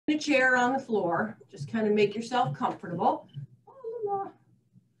a chair on the floor, just kind of make yourself comfortable.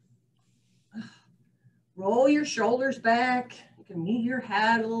 Roll your shoulders back. You can move your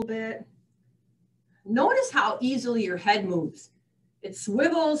head a little bit. Notice how easily your head moves. It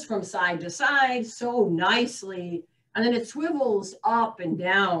swivels from side to side so nicely, and then it swivels up and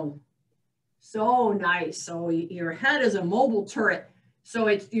down. So nice. So your head is a mobile turret. So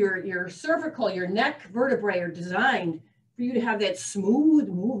it's your cervical, your neck vertebrae are designed for you to have that smooth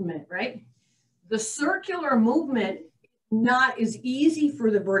movement, right? The circular movement not as easy for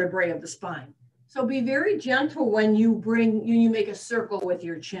the vertebrae of the spine. So be very gentle when you make a circle with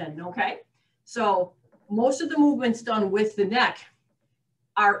your chin, okay? So most of the movements done with the neck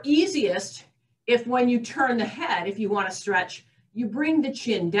are easiest if when you turn the head, if you want to stretch, you bring the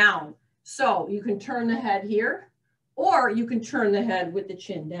chin down. So you can turn the head here, or you can turn the head with the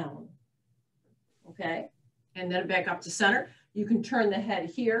chin down, okay? And then back up to center. You can turn the head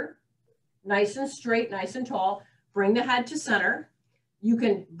here, nice and straight, nice and tall. Bring the head to center. You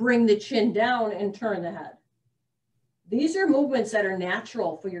can bring the chin down and turn the head. These are movements that are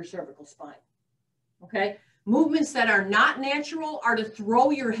natural for your cervical spine, okay? Movements that are not natural are to throw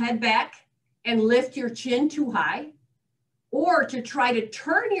your head back and lift your chin too high, or to try to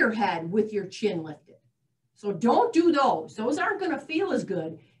turn your head with your chin lifted. So don't do those. Those aren't going to feel as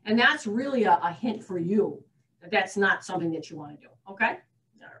good. And that's really a hint for you that that's not something that you want to do. Okay?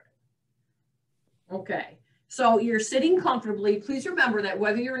 All right. Okay. So you're sitting comfortably. Please remember that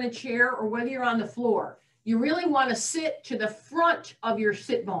whether you're in a chair or whether you're on the floor, you really want to sit to the front of your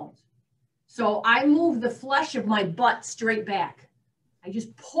sit bones. So I move the flesh of my butt straight back. I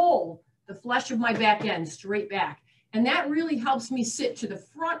just pull the flesh of my back end straight back. And that really helps me sit to the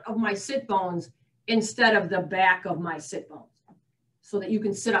front of my sit bones instead of the back of my sit bones, so that you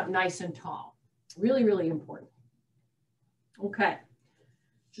can sit up nice and tall. Really, really important. Okay.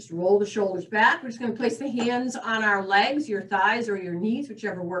 Just roll the shoulders back. We're just going to place the hands on our legs, your thighs or your knees,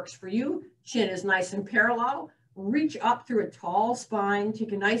 whichever works for you. Chin is nice and parallel. Reach up through a tall spine.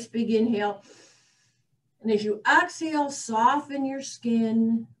 Take a nice big inhale. And as you exhale, soften your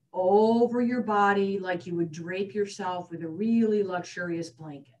skin over your body like you would drape yourself with a really luxurious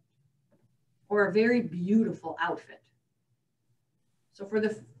blanket or a very beautiful outfit. So for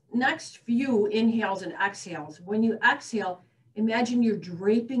the next few inhales and exhales, when you exhale, imagine you're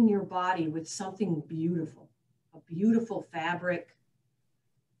draping your body with something beautiful, a beautiful fabric,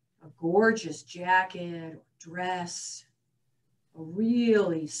 a gorgeous jacket or dress, a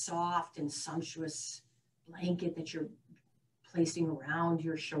really soft and sumptuous blanket that you're placing around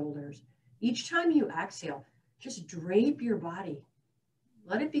your shoulders. Each time you exhale, just drape your body.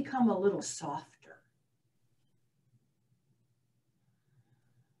 Let it become a little softer.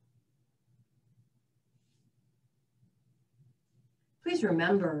 Please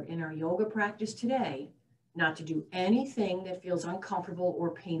remember in our yoga practice today, not to do anything that feels uncomfortable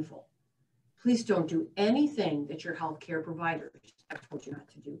or painful. Please don't do anything that your healthcare providers have told you not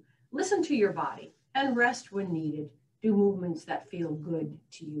to do. Listen to your body and rest when needed. Do movements that feel good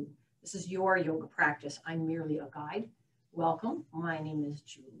to you. This is your yoga practice. I'm merely a guide. Welcome. My name is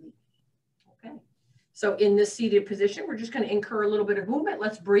Julie. Okay. So in this seated position, we're just going to incur a little bit of movement.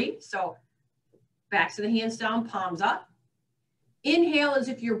 Let's breathe. So backs of the hands down, palms up. Inhale as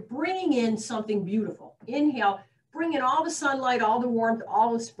if you're bringing in something beautiful. Inhale, bring in all the sunlight, all the warmth,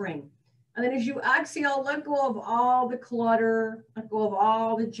 all the spring. And then as you exhale, let go of all the clutter, let go of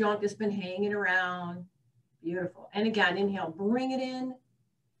all the junk that's been hanging around. Beautiful. And again, inhale, bring it in.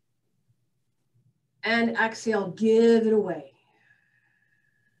 And exhale, give it away.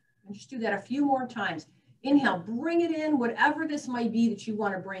 And just do that a few more times. Inhale, bring it in, whatever this might be that you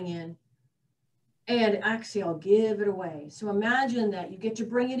want to bring in. And exhale, give it away. So imagine that you get to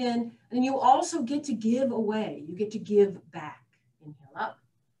bring it in, and you also get to give away. You get to give back. Inhale up.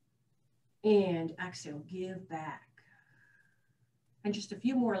 And exhale, give back. And just a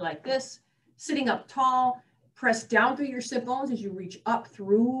few more like this. Sitting up tall, press down through your sit bones as you reach up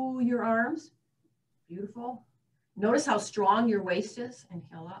through your arms. Beautiful. Notice how strong your waist is.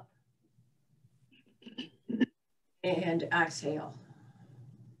 Inhale up. And exhale.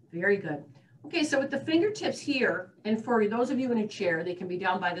 Very good. Okay, so with the fingertips here, and for those of you in a chair, they can be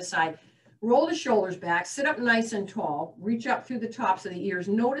down by the side. Roll the shoulders back, sit up nice and tall, reach up through the tops of the ears.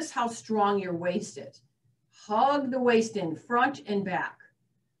 Notice how strong your waist is. Hug the waist in front and back.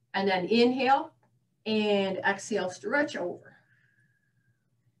 And then inhale and exhale, stretch over.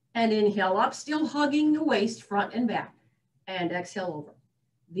 And inhale up, still hugging the waist front and back. And exhale over.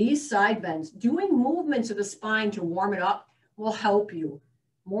 These side bends, doing movements of the spine to warm it up will help you.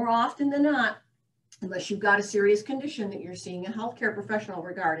 More often than not, unless you've got a serious condition that you're seeing a healthcare professional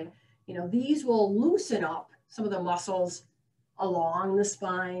regarding. You know, these will loosen up some of the muscles along the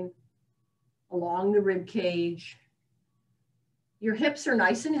spine, along the rib cage. Your hips are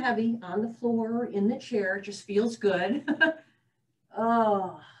nice and heavy on the floor, in the chair. It just feels good.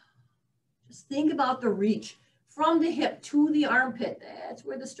 Oh, just think about the reach from the hip to the armpit. That's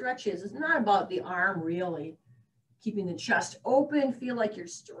where the stretch is. It's not about the arm, really. Keeping the chest open, feel like you're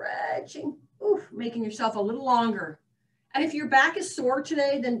stretching, making yourself a little longer. And if your back is sore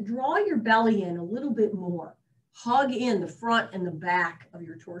today, then draw your belly in a little bit more. Hug in the front and the back of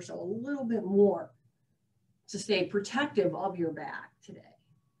your torso a little bit more to stay protective of your back today.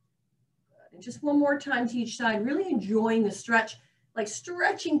 Good. And just one more time to each side, really enjoying the stretch, like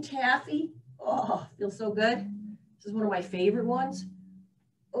stretching taffy. Oh, feels so good. This is one of my favorite ones.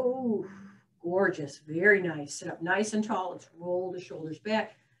 Oh, gorgeous. Very nice. Sit up nice and tall. Let's roll the shoulders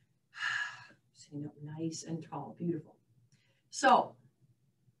back. Sitting up nice and tall. Beautiful. So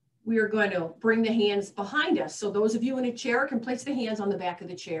we are going to bring the hands behind us. So those of you in a chair can place the hands on the back of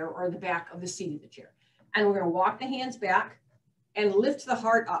the chair or the back of the seat of the chair. And we're going to walk the hands back and lift the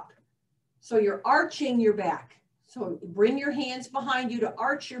heart up. So you're arching your back. So bring your hands behind you to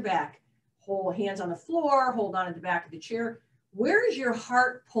arch your back. Hold hands on the floor, hold on at the back of the chair. Where is your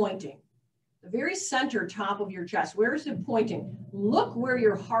heart pointing? The very center top of your chest. Where is it pointing? Look where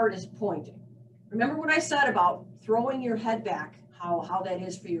your heart is pointing. Remember what I said about throwing your head back, how that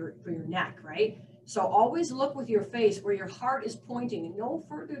is for your neck, right? So always look with your face where your heart is pointing, and no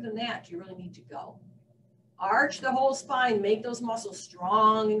further than that do you really need to go. Arch the whole spine, make those muscles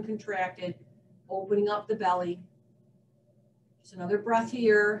strong and contracted, opening up the belly. Just another breath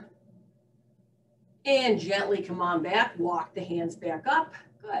here. And gently come on back, walk the hands back up.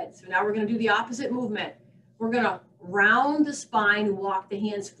 Good. So now we're going to do the opposite movement. We're going to round the spine and walk the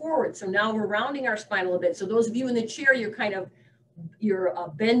hands forward. So now we're rounding our spine a little bit. So those of you in the chair,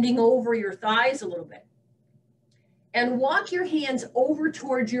 you're bending over your thighs a little bit. And walk your hands over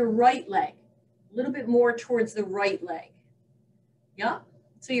towards your right leg, a little bit more towards the right leg. Yeah.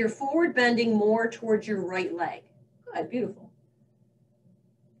 So you're forward bending more towards your right leg. Good. Beautiful.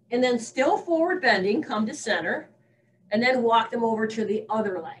 And then still forward bending, come to center, and then walk them over to the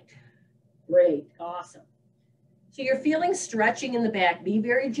other leg. Great, awesome. So you're feeling stretching in the back. Be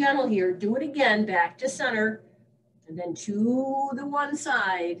very gentle here. Do it again, back to center, and then to the one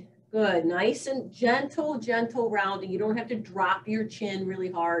side. Good, nice and gentle, gentle rounding. You don't have to drop your chin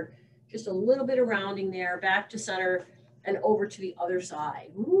really hard. Just a little bit of rounding there, back to center, and over to the other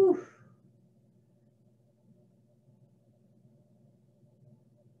side. Woo.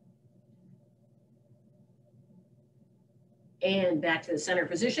 And back to the center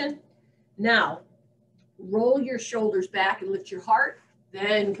position. Now, roll your shoulders back and lift your heart,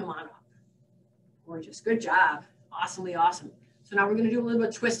 then come on up. Gorgeous, good job. Awesomely awesome. So now we're gonna do a little bit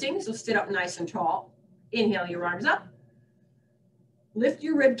of twisting. So sit up nice and tall. Inhale your arms up. Lift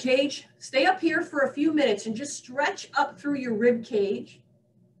your rib cage. Stay up here for a few minutes and just stretch up through your rib cage,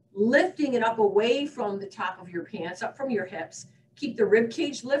 lifting it up away from the top of your pants, up from your hips. Keep the rib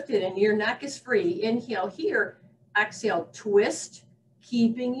cage lifted and your neck is free. Inhale here. Exhale, twist,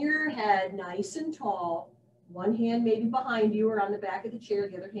 keeping your head nice and tall. One hand maybe behind you or on the back of the chair.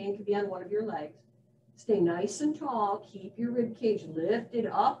 The other hand could be on one of your legs. Stay nice and tall. Keep your rib cage lifted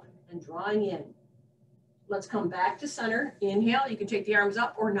up and drawing in. Let's come back to center. Inhale. You can take the arms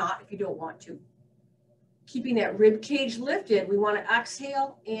up or not if you don't want to. Keeping that rib cage lifted, we want to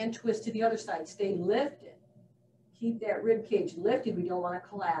exhale and twist to the other side. Stay lifted. Keep that rib cage lifted. We don't want to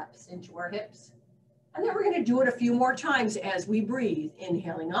collapse into our hips. And then we're going to do it a few more times as we breathe.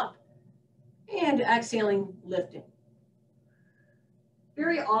 Inhaling up and exhaling, lifting.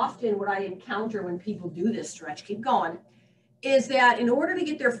 Very often what I encounter when people do this stretch, keep going, is that in order to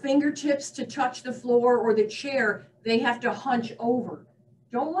get their fingertips to touch the floor or the chair, they have to hunch over.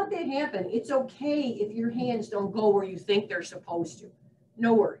 Don't let that happen. It's okay if your hands don't go where you think they're supposed to.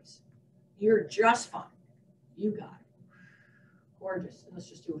 No worries. You're just fine. You got it. Gorgeous. And let's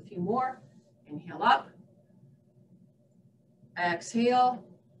just do a few more. Inhale up, exhale,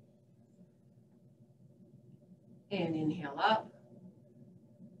 and inhale up,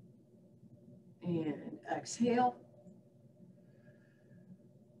 and exhale.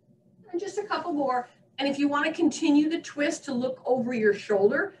 And just a couple more. And if you want to continue the twist to look over your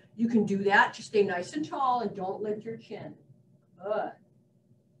shoulder, you can do that. Just stay nice and tall and don't lift your chin. Good.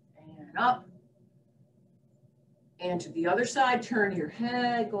 And up. And to the other side, turn your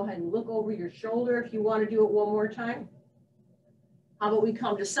head. Go ahead and look over your shoulder if you want to do it one more time. How about we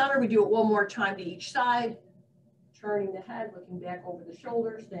come to center? We do it one more time to each side. Turning the head, looking back over the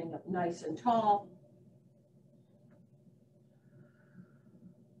shoulder, staying up nice and tall.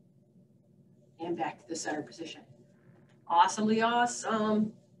 and back to the center position. Awesomely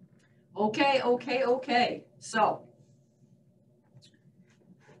awesome. Okay, okay, okay. So,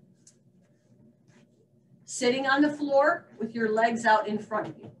 sitting on the floor with your legs out in front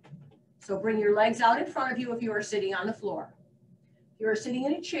of you. So bring your legs out in front of you if you are sitting on the floor. If you are sitting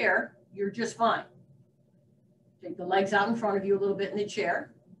in a chair, you're just fine. Take the legs out in front of you a little bit in the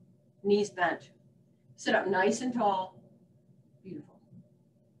chair, knees bent. Sit up nice and tall. Beautiful.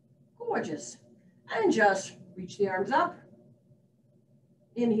 Gorgeous. And just reach the arms up.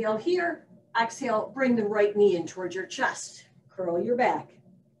 Inhale here. Exhale, bring the right knee in towards your chest. Curl your back.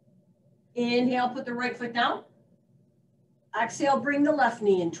 Inhale, put the right foot down. Exhale, bring the left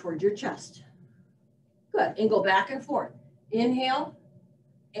knee in towards your chest. Good, and go back and forth. Inhale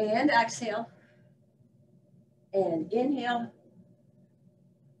and exhale. And inhale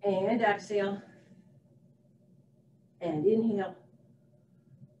and exhale. And inhale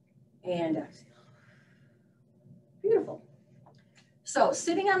and exhale. Beautiful. So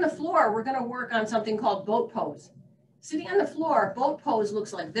sitting on the floor, we're going to work on something called boat pose. Sitting on the floor, boat pose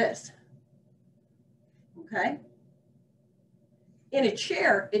looks like this. Okay? In a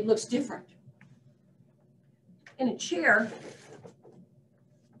chair, it looks different. In a chair,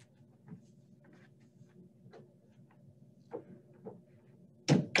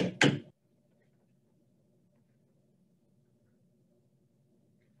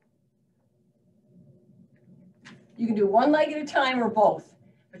 you can do one leg at a time or both,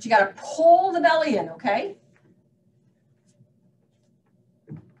 but you got to pull the belly in, okay?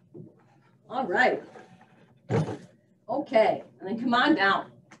 All right. Okay, and then come on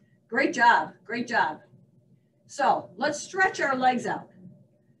down. Great job, great job. So let's stretch our legs out.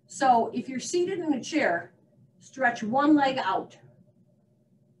 So if you're seated in a chair, stretch one leg out.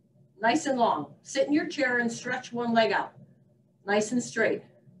 Nice and long. Sit in your chair and stretch one leg out. Nice and straight.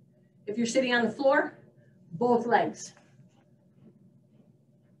 If you're sitting on the floor, both legs.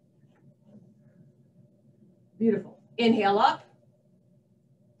 Beautiful. Inhale up.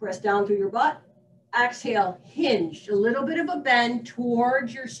 Press down through your butt. Exhale, hinge. A little bit of a bend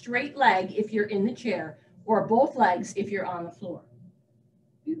towards your straight leg if you're in the chair, or both legs if you're on the floor.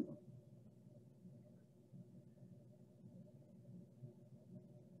 Beautiful.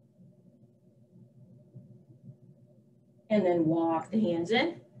 And then walk the hands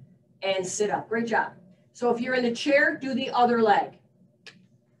in and sit up. Great job. So if you're in the chair, do the other leg.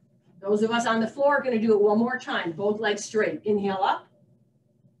 Those of us on the floor are going to do it one more time. Both legs straight. Inhale up,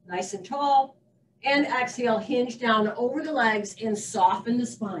 nice and tall. And exhale, hinge down over the legs and soften the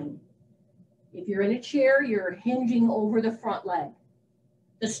spine. If you're in a chair, you're hinging over the front leg,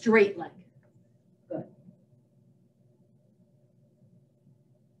 the straight leg. Good.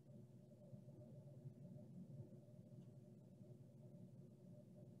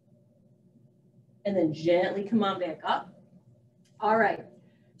 And then gently come on back up. All right.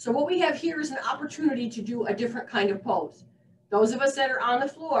 So what we have here is an opportunity to do a different kind of pose. Those of us that are on the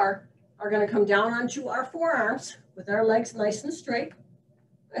floor are going to come down onto our forearms with our legs nice and straight.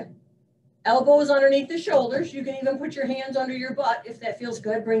 Good. Elbows underneath the shoulders. You can even put your hands under your butt if that feels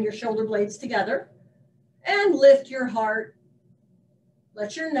good. Bring your shoulder blades together and lift your heart.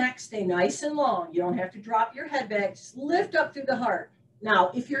 Let your neck stay nice and long. You don't have to drop your head back. Just lift up through the heart.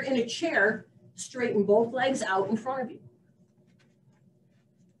 Now, if you're in a chair, straighten both legs out in front of you.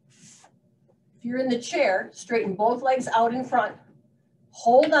 If you're in the chair, straighten both legs out in front.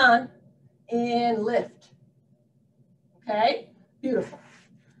 Hold on and lift. Okay? Beautiful.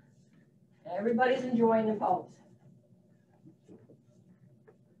 Everybody's enjoying the pose.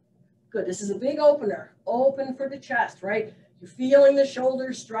 Good. This is a big opener. Open for the chest, right? You're feeling the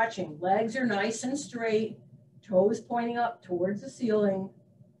shoulders stretching. Legs are nice and straight. Toes pointing up towards the ceiling.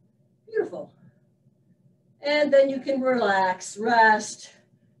 Beautiful. And then you can relax, rest.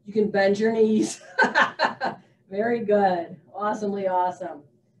 You can bend your knees. Very good. Awesomely awesome.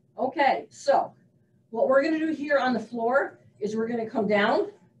 Okay, so what we're going to do here on the floor is we're going to come down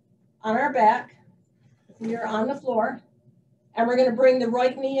on our back. We are on the floor. And we're going to bring the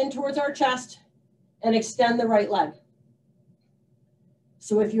right knee in towards our chest and extend the right leg.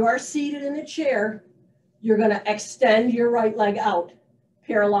 So if you are seated in the chair, you're going to extend your right leg out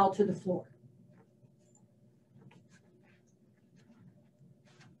parallel to the floor.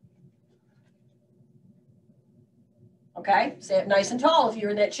 Okay, say it nice and tall if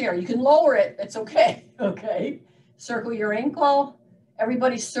you're in that chair. You can lower it, it's okay, okay? Circle your ankle.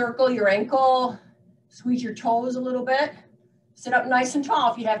 Everybody circle your ankle. Squeeze your toes a little bit. Sit up nice and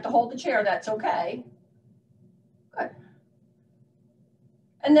tall. If you have to hold the chair, that's okay. Good.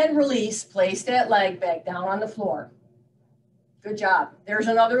 And then release, place that leg back down on the floor. Good job. There's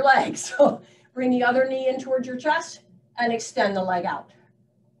another leg. So Bring the other knee in towards your chest and extend the leg out.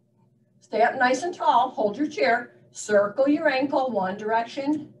 Stay up nice and tall, hold your chair, circle your ankle one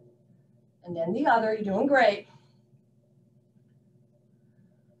direction and then the other. You're doing great.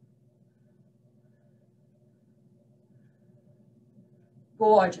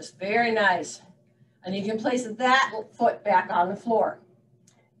 Gorgeous, very nice. And you can place that foot back on the floor.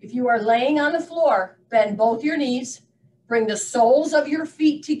 If you are laying on the floor, bend both your knees, bring the soles of your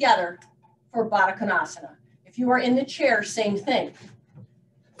feet together for Baddha Konasana. If you are in the chair, same thing.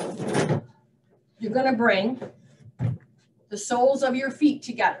 You're going to bring the soles of your feet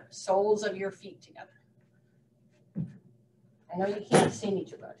together, soles of your feet together. I know you can't see me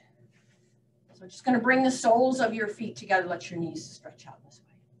too good. So just going to bring the soles of your feet together, let your knees stretch out this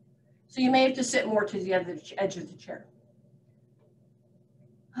way. So you may have to sit more to the edge of the chair.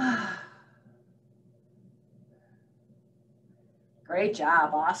 Great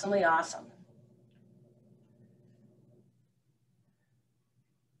job, awesomely awesome.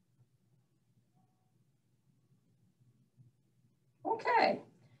 Okay,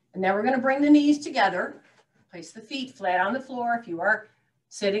 and now we're going to bring the knees together. Place the feet flat on the floor if you are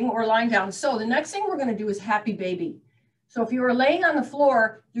sitting or lying down. So the next thing we're going to do is happy baby. So if you are laying on the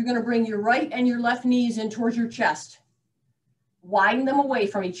floor, you're going to bring your right and your left knees in towards your chest. Widen them away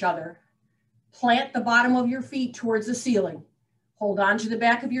from each other. Plant the bottom of your feet towards the ceiling. Hold on to the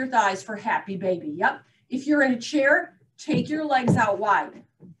back of your thighs for happy baby. Yep. If you're in a chair, take your legs out wide.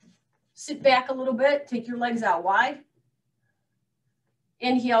 Sit back a little bit, take your legs out wide.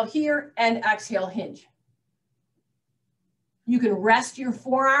 Inhale here and exhale, hinge. You can rest your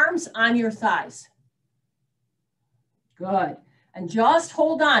forearms on your thighs. Good. And just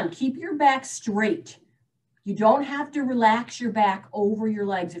hold on. Keep your back straight. You don't have to relax your back over your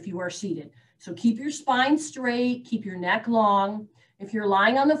legs if you are seated. So keep your spine straight. Keep your neck long. If you're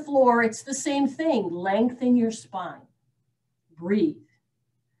lying on the floor, it's the same thing. Lengthen your spine. Breathe.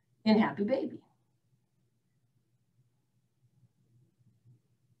 And happy baby.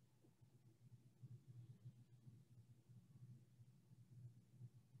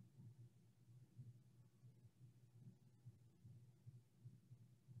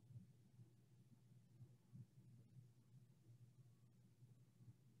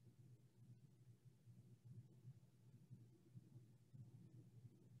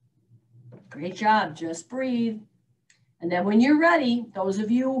 Great job. Just breathe. And then when you're ready, those of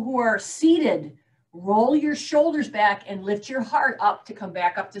you who are seated, roll your shoulders back and lift your heart up to come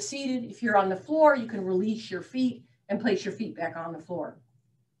back up to seated. If you're on the floor, you can release your feet and place your feet back on the floor.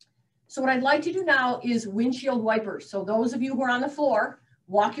 So what I'd like to do now is windshield wipers. So those of you who are on the floor,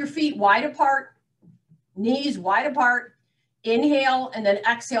 walk your feet wide apart, knees wide apart. Inhale and then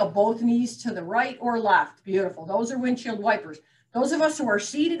exhale both knees to the right or left. Beautiful. Those are windshield wipers. Those of us who are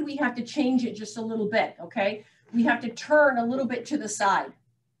seated, we have to change it just a little bit, okay? We have to turn a little bit to the side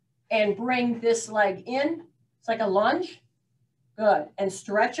and bring this leg in. It's like a lunge. Good. And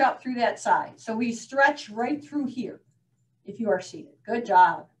stretch up through that side. So we stretch right through here if you are seated. Good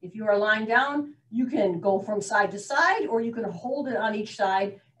job. If you are lying down, you can go from side to side or you can hold it on each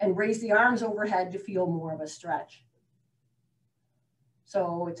side and raise the arms overhead to feel more of a stretch.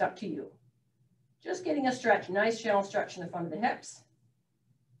 So it's up to you. Just getting a stretch, nice gentle stretch in the front of the hips.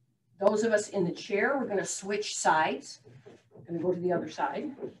 Those of us in the chair, we're going to switch sides. We're going to go to the other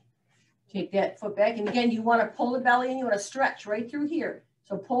side. Take that foot back. And again, you want to pull the belly and you want to stretch right through here.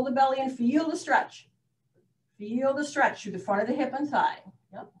 So pull the belly and feel the stretch. Feel the stretch through the front of the hip and thigh.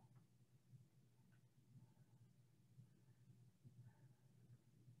 Yep.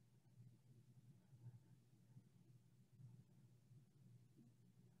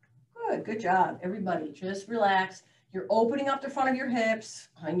 Good job, everybody. Just relax. You're opening up the front of your hips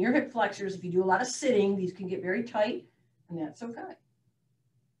on your hip flexors. If you do a lot of sitting, these can get very tight, and that's okay.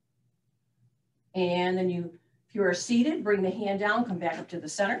 And then if you are seated, bring the hand down, come back up to the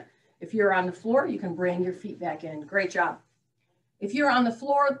center. If you're on the floor, you can bring your feet back in. Great job. If you're on the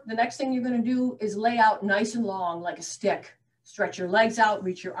floor, the next thing you're going to do is lay out nice and long like a stick. Stretch your legs out,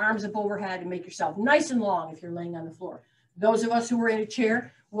 reach your arms up overhead, and make yourself nice and long if you're laying on the floor. Those of us who are in a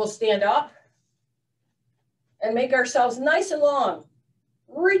chair, we'll stand up and make ourselves nice and long.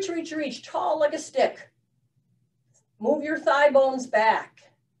 Reach, reach, reach, tall like a stick. Move your thigh bones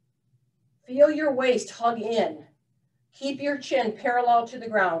back. Feel your waist hug in. Keep your chin parallel to the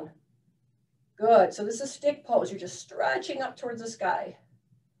ground. Good. So this is stick pose. You're just stretching up towards the sky.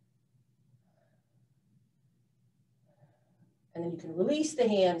 And then you can release the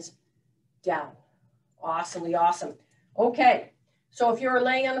hands down. Awesomely awesome. Okay. So if you're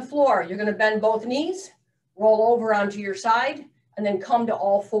laying on the floor, you're going to bend both knees, roll over onto your side, and then come to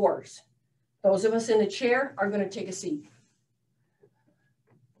all fours. Those of us in the chair are going to take a seat.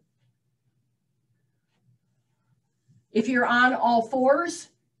 If you're on all fours,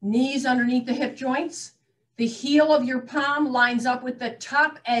 knees underneath the hip joints, the heel of your palm lines up with the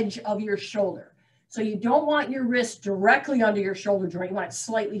top edge of your shoulder. So you don't want your wrist directly under your shoulder joint. You want it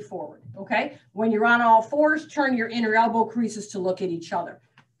slightly forward, okay? When you're on all fours, turn your inner elbow creases to look at each other.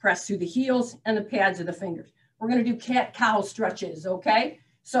 Press through the heels and the pads of the fingers. We're going to do cat-cow stretches, okay?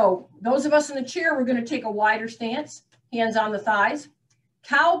 So those of us in the chair, we're going to take a wider stance, hands on the thighs.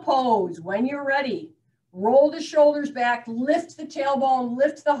 Cow pose, when you're ready. Roll the shoulders back, lift the tailbone,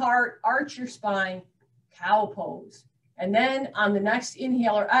 lift the heart, arch your spine, cow pose. And then on the next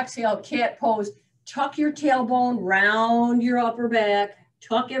inhale or exhale, cat pose, tuck your tailbone, round your upper back,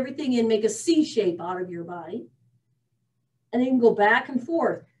 tuck everything in, make a C shape out of your body. And then you can go back and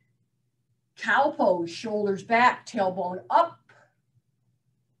forth. Cow pose, shoulders back, tailbone up,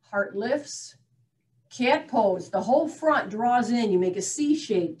 heart lifts. Cat pose, the whole front draws in. You make a C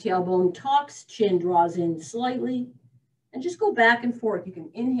shape, tailbone tucks, chin draws in slightly, and just go back and forth. You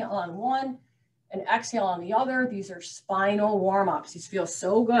can inhale on one and exhale on the other. These are spinal warm-ups. These feel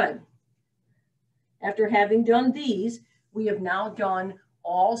so good. After having done these, we have now done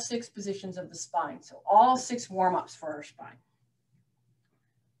all 6 positions of the spine. So all 6 warm-ups for our spine.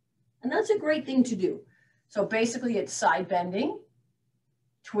 And that's a great thing to do. So basically it's side bending,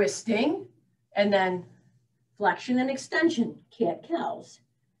 twisting, and then flexion and extension, cat-cows.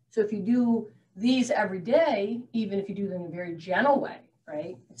 So if you do these every day, even if you do them in a very gentle way,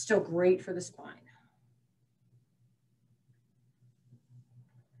 right, it's still great for the spine.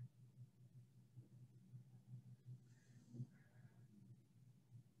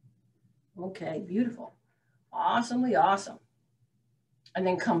 Okay, beautiful. Awesomely awesome. And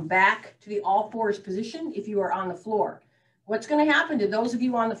then come back to the all fours position if you are on the floor. What's going to happen to those of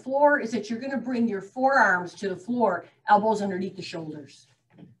you on the floor is that you're going to bring your forearms to the floor, elbows underneath the shoulders.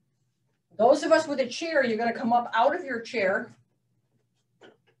 Those of us with a chair, you're going to come up out of your chair.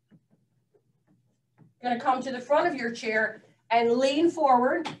 You're going to come to the front of your chair and lean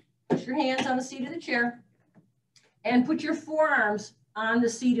forward. Put your hands on the seat of the chair and put your forearms on the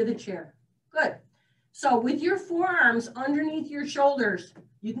seat of the chair. Good. So with your forearms underneath your shoulders,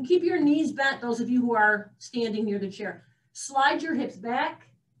 you can keep your knees bent, those of you who are standing near the chair. Slide your hips back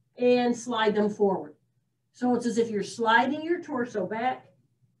and slide them forward. So it's as if you're sliding your torso back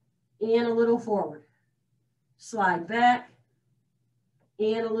and a little forward. Slide back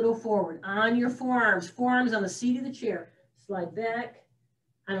and a little forward. On your forearms, forearms on the seat of the chair. Slide back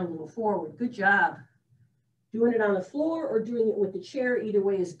and a little forward. Good job. Doing it on the floor or doing it with the chair, either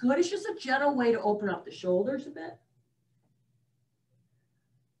way is good. It's just a gentle way to open up the shoulders a bit.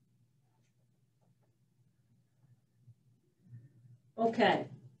 Okay,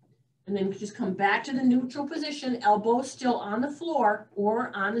 and then just come back to the neutral position, elbows still on the floor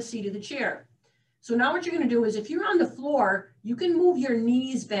or on the seat of the chair. So now what you're going to do is if you're on the floor, you can move your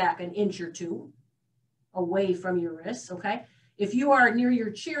knees back an inch or two away from your wrists, okay? If you are near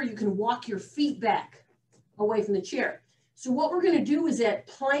your chair, you can walk your feet back away from the chair. So what we're going to do is that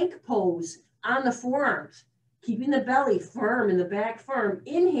plank pose on the forearms, keeping the belly firm and the back firm.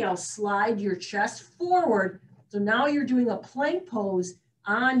 Inhale, slide your chest forward. So now you're doing a plank pose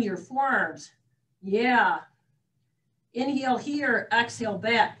on your forearms. Yeah. Inhale here, exhale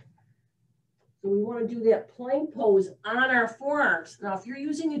back. So we want to do that plank pose on our forearms. Now, if you're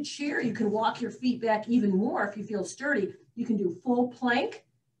using a chair, you can walk your feet back even more if you feel sturdy. You can do full plank,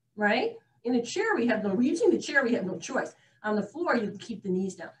 right? In a chair, using the chair, we have no choice. On the floor, you can keep the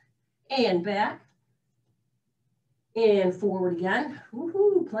knees down. And back. And forward again.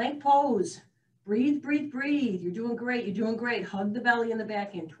 Woohoo, plank pose. Breathe, breathe, breathe. You're doing great. You're doing great. Hug the belly and the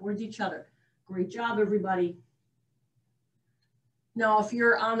back end towards each other. Great job, everybody. Now, if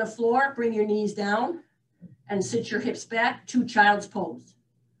you're on the floor, bring your knees down and sit your hips back to child's pose.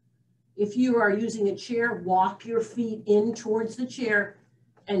 If you are using a chair, walk your feet in towards the chair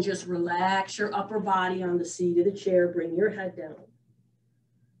and just relax your upper body on the seat of the chair. Bring your head down.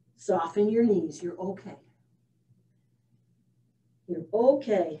 Soften your knees. You're okay. You're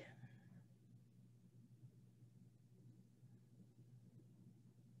okay.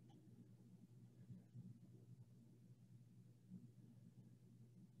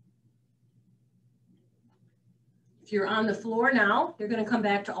 If you're on the floor now, you're going to come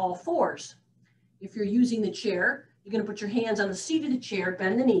back to all fours. If you're using the chair, you're going to put your hands on the seat of the chair,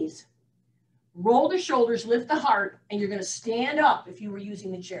 bend the knees, roll the shoulders, lift the heart, and you're going to stand up if you were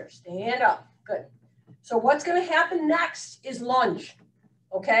using the chair. Stand up. Good. So what's going to happen next is lunge.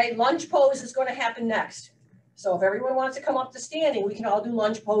 Okay? Lunge pose is going to happen next. So if everyone wants to come up to standing, we can all do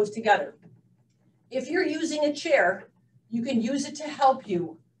lunge pose together. if you're using a chair, you can use it to help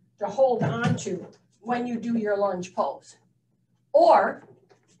you to hold on to when you do your lunge pose. Or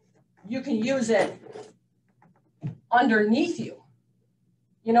you can use it underneath you.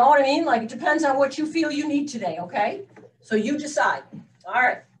 You know what I mean? Like, it depends on what you feel you need today, okay? So you decide. All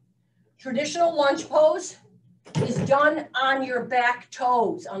right. Traditional lunge pose is done on your back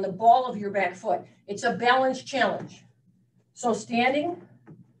toes, on the ball of your back foot. It's a balance challenge. So standing,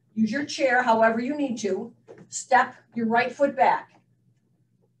 use your chair however you need to. Step your right foot back.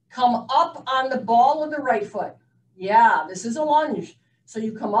 Come up on the ball of the right foot. Yeah, this is a lunge. So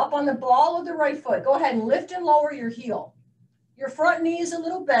you come up on the ball of the right foot. Go ahead and lift and lower your heel. Your front knee is a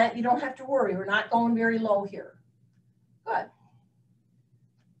little bent. You don't have to worry. We're not going very low here. Good.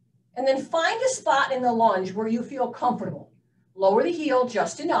 And then find a spot in the lunge where you feel comfortable. Lower the heel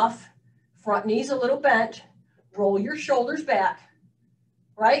just enough. Front knee's a little bent. Roll your shoulders back,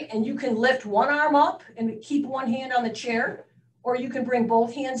 right? And you can lift one arm up and keep one hand on the chair, or you can bring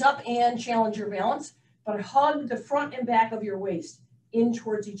both hands up and challenge your balance, but hug the front and back of your waist in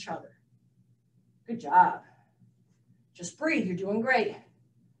towards each other. Good job. Just breathe. You're doing great.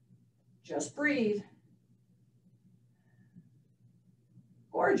 Just breathe.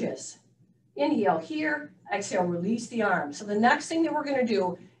 Gorgeous. Inhale here. Exhale, release the arms. So the next thing that we're going to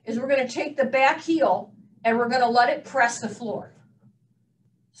do is we're going to take the back heel and we're going to let it press the floor.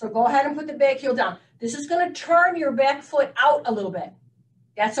 So go ahead and put the back heel down. This is going to turn your back foot out a little bit.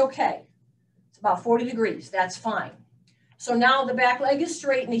 That's okay. It's about 40 degrees. That's fine. So now the back leg is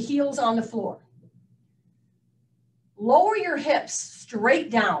straight and the heel's on the floor. Lower your hips straight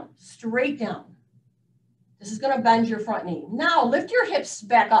down, straight down. This is going to bend your front knee. Now lift your hips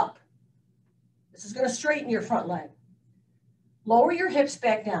back up. This is going to straighten your front leg. Lower your hips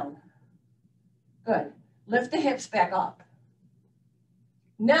back down. Good. Lift the hips back up.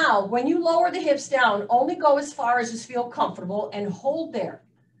 Now, when you lower the hips down, only go as far as you feel comfortable and hold there.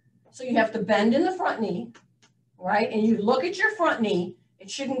 So you have to bend in the front knee, right? And you look at your front knee.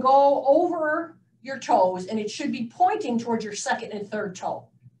 It shouldn't go over your toes, and it should be pointing towards your second and third toe,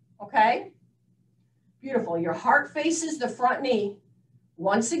 okay? Beautiful. Your heart faces the front knee.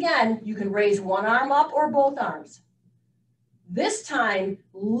 Once again, you can raise one arm up or both arms. This time,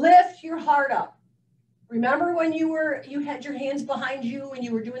 lift your heart up. Remember when you had your hands behind you and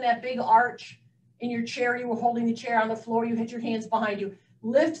you were doing that big arch in your chair, you were holding the chair on the floor, you had your hands behind you.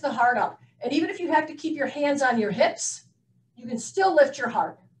 Lift the heart up. And even if you have to keep your hands on your hips, you can still lift your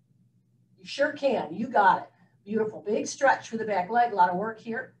heart. You sure can. You got it. Beautiful. Big stretch for the back leg. A lot of work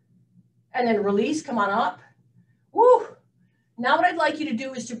here. And then release. Come on up. Woo! Now what I'd like you to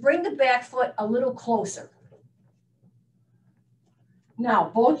do is to bring the back foot a little closer.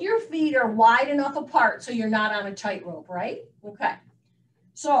 Now, both your feet are wide enough apart so you're not on a tightrope, right? Okay.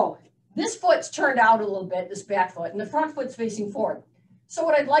 So this foot's turned out a little bit, this back foot, and the front foot's facing forward. So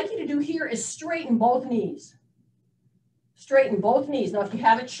what I'd like you to do here is straighten both knees. Straighten both knees. Now, if you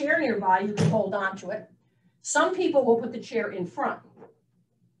have a chair nearby, you can hold on to it. Some people will put the chair in front.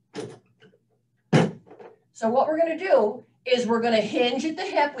 So what we're going to do is we're going to hinge at the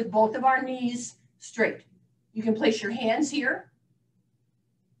hip with both of our knees straight. You can place your hands here.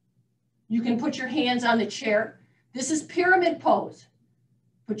 You can put your hands on the chair. This is pyramid pose.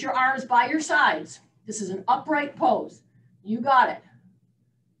 Put your arms by your sides. This is an upright pose. You got it.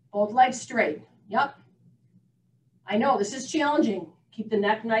 Both legs straight. Yep. I know this is challenging. Keep the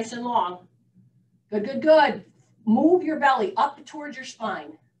neck nice and long. Good, good, good. Move your belly up towards your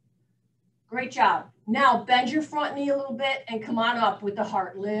spine. Great job. Now bend your front knee a little bit and come on up with the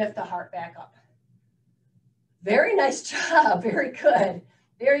heart. Lift the heart back up. Very nice job. Very good.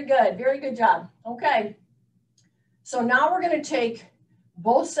 Very good. Very good job. Okay. So now we're going to take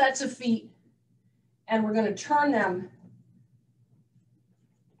both sets of feet and we're going to turn them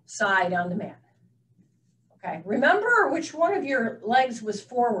side on the mat. Okay. Remember which one of your legs was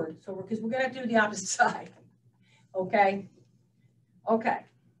forward. So because we're going to do the opposite side. Okay. Okay.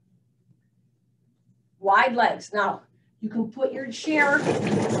 Wide legs. Now you can put your chair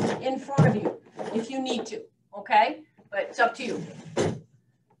in front of you if you need to. Okay. But it's up to you.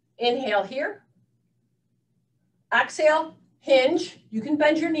 Inhale here. Exhale, hinge. You can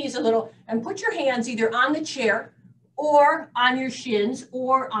bend your knees a little and put your hands either on the chair or on your shins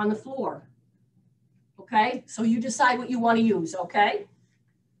or on the floor. Okay, so you decide what you want to use, okay?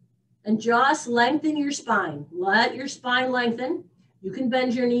 And just lengthen your spine. Let your spine lengthen. You can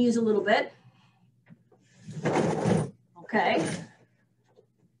bend your knees a little bit. Okay.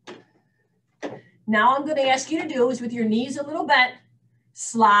 Now I'm going to ask you to do is with your knees a little bent,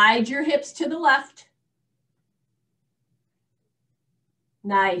 slide your hips to the left.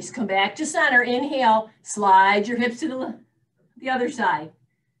 Nice. Come back to center. Inhale. Slide your hips to the other side.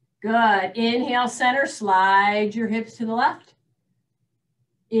 Good. Inhale, center. Slide your hips to the left.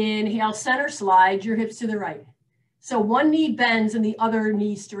 Inhale, center. Slide your hips to the right. So one knee bends and the other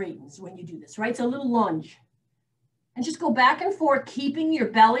knee straightens when you do this, right? It's a little lunge. And just go back and forth, keeping your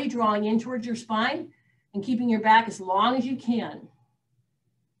belly drawing in towards your spine and keeping your back as long as you can.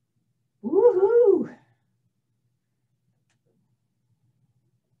 Woohoo!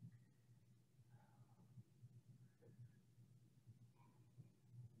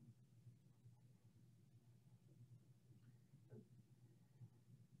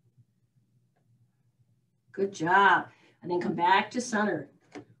 Good job. And then come back to center.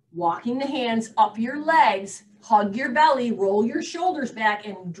 Walking the hands up your legs, hug your belly, roll your shoulders back,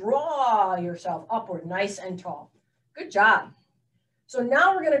 and draw yourself upward, nice and tall. Good job. So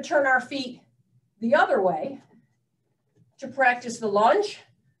now we're going to turn our feet the other way to practice the lunge,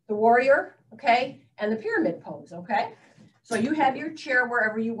 the warrior, okay, and the pyramid pose, okay? So you have your chair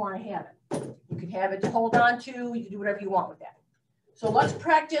wherever you want to have it. You can have it to hold on to. You can do whatever you want with that. So let's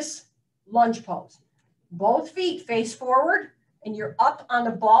practice lunge pose. Both feet face forward, and you're up on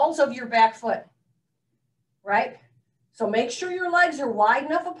the balls of your back foot, right? So make sure your legs are wide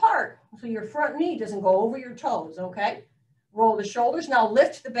enough apart so your front knee doesn't go over your toes, okay? Roll the shoulders. Now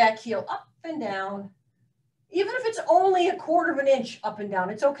lift the back heel up and down. Even if it's only 1/4 inch up and down,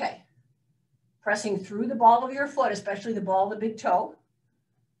 it's okay. Pressing through the ball of your foot, especially the ball of the big toe.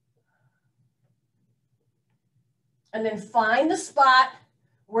 And then find the spot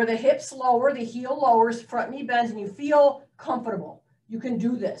where the hips lower, the heel lowers, front knee bends, and you feel comfortable. You can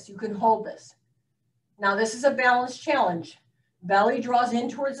do this. You can hold this. Now, this is a balance challenge. Belly draws in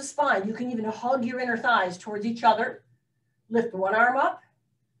towards the spine. You can even hug your inner thighs towards each other. Lift one arm up.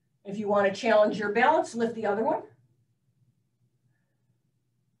 If you want to challenge your balance, lift the other one.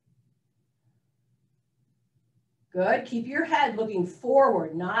 Good. Keep your head looking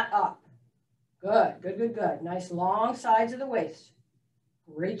forward, not up. Good, good, good, good. Nice long sides of the waist.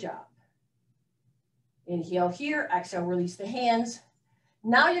 Great job. Inhale here, exhale, release the hands.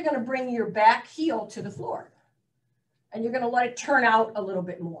 Now you're going to bring your back heel to the floor. And you're going to let it turn out a little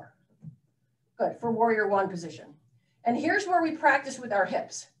bit more. Good, for warrior one position. And here's where we practice with our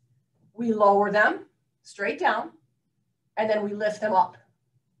hips. We lower them straight down, and then we lift them up.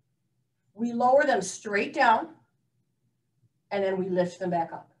 We lower them straight down, and then we lift them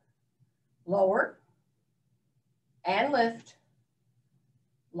back up. Lower and lift,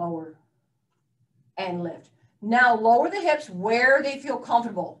 lower and lift. Now lower the hips where they feel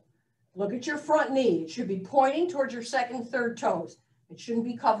comfortable. Look at your front knee. It should be pointing towards your second, third toes. It shouldn't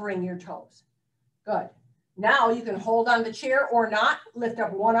be covering your toes. Good. Now you can hold on the chair or not. Lift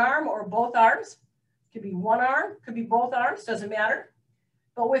up one arm or both arms. Could be one arm, could be both arms, doesn't matter.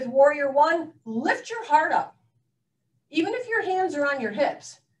 But with warrior one, lift your heart up. Even if your hands are on your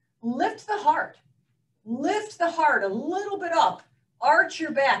hips, lift the heart. Lift the heart a little bit up. Arch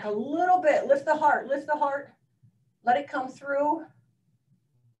your back a little bit. Lift the heart, lift the heart. Let it come through.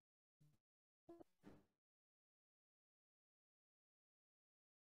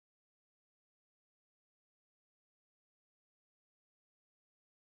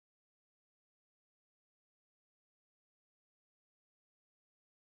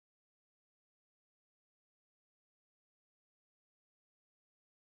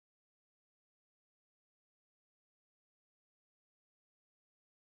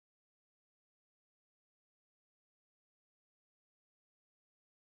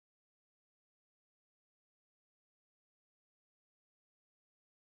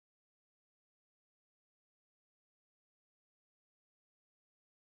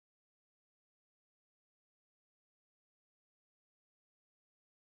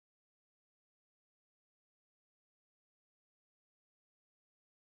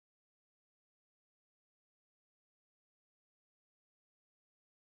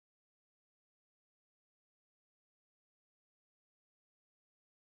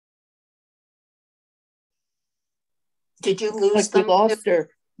 Did you lose them? We lost her.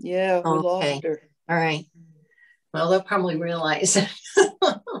 Yeah, we lost her. All right. Well, they'll probably realize it.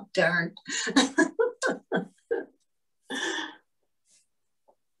 Darn.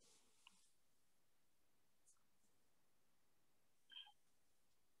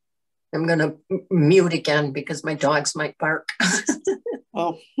 I'm going to mute again because my dogs might bark.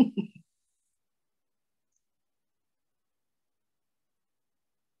 Oh.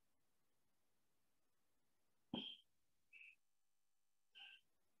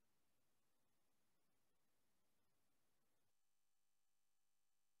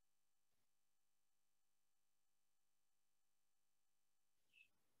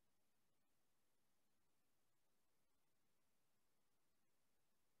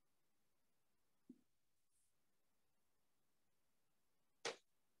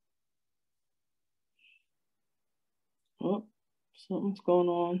 Something's going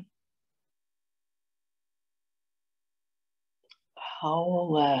on.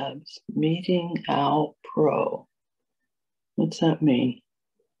 Howell Labs, Meeting Out Pro. What's that mean?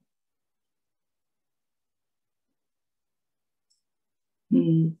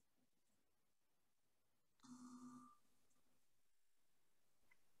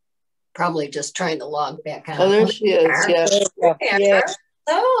 Probably just trying to log back on. Oh, there she is. Yeah. Yeah.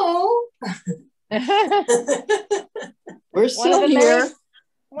 Oh. We're still here.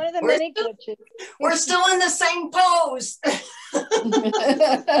 One of the many glitches. We're still in the same pose.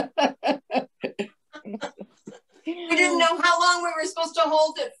 We didn't know how long we were supposed to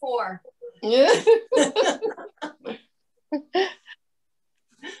hold it for. Yeah.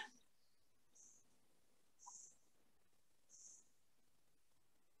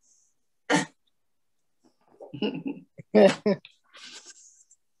 It's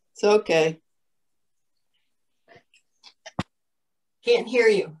okay. Can't hear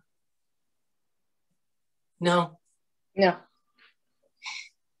you. No. No.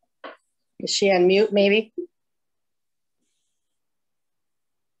 Is she on mute, maybe?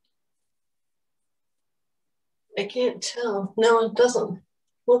 I can't tell. No, it doesn't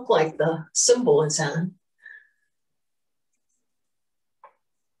look like the symbol is on.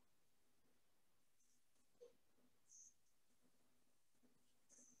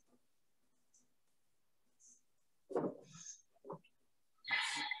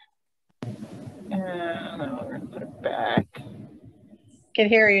 Now we're going to put it back. Can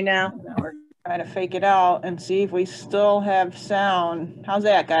hear you now. Now we're trying to fake it out and see if we still have sound. How's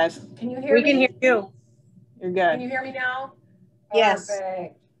that, guys? Can you hear me? We can hear you. You're good. Can you hear me now? Yes.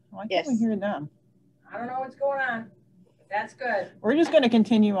 Perfect. Why can't Yes. we hear them? I don't know what's going on. But that's good. We're just going to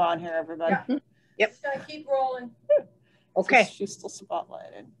continue on here, everybody. Yeah. Yep. Just gotta keep rolling. Okay. She's still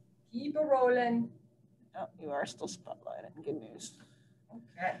spotlighted. Keep it rolling. Oh, you are still spotlighted. Good news.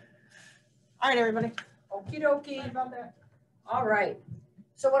 Okay. All right, everybody. Okie dokie. About that. All right.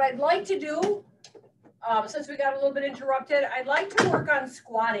 So what I'd like to do, since we got a little bit interrupted, I'd like to work on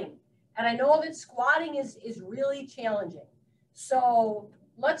squatting. And I know that squatting is really challenging. So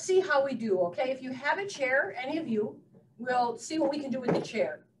let's see how we do, okay? If you have a chair, any of you, we'll see what we can do with the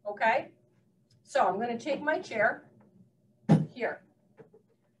chair, okay? So I'm going to take my chair here.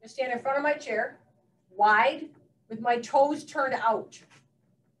 I'm stand in front of my chair, wide, with my toes turned out,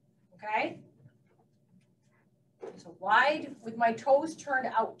 okay? So wide with my toes turned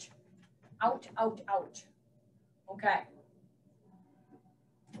out. Out, out, out. Okay.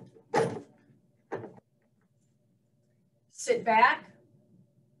 Sit back.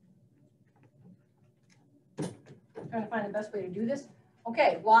 Trying to find the best way to do this.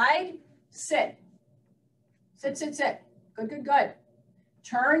 Okay, wide, sit. Sit, sit, sit. Good, good, good.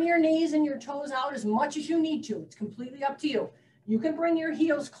 Turn your knees and your toes out as much as you need to. It's completely up to you. You can bring your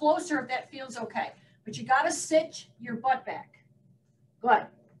heels closer if that feels okay. But you got to sit your butt back. Good.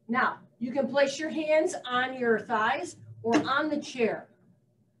 Now, you can place your hands on your thighs or on the chair.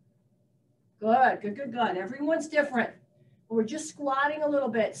 Good, good, good, good. Everyone's different. We're just squatting a little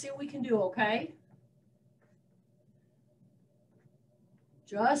bit. See what we can do, okay?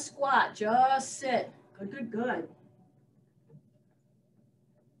 Just squat, just sit. Good, good, good.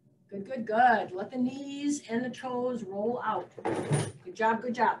 Good, good, good. Let the knees and the toes roll out. Good job,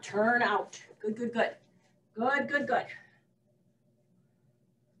 good job. Turn out. Good, good, good. Good, good, good.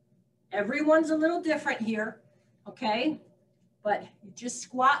 Everyone's a little different here, okay? But you just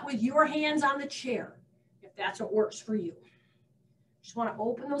squat with your hands on the chair, if that's what works for you. Just want to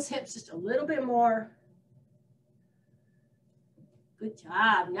open those hips just a little bit more. Good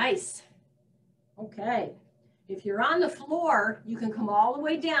job, nice. Okay, if you're on the floor, you can come all the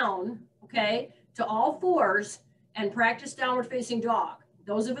way down, okay, to all fours and practice downward facing dog.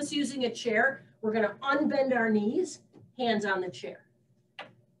 Those of us using a chair, we're going to unbend our knees, hands on the chair.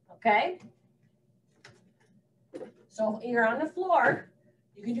 Okay? So if you're on the floor,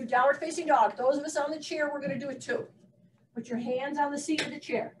 you can do downward facing dog. Those of us on the chair, we're going to do it too. Put your hands on the seat of the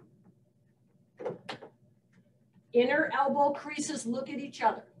chair. Inner elbow creases look at each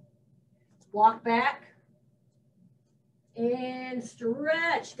other. Walk back and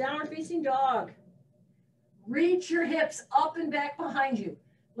stretch, downward facing dog. Reach your hips up and back behind you,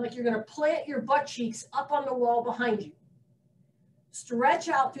 like you're going to plant your butt cheeks up on the wall behind you. Stretch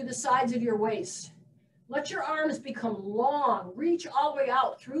out through the sides of your waist. Let your arms become long. Reach all the way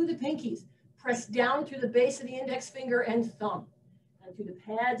out through the pinkies. Press down through the base of the index finger and thumb, and through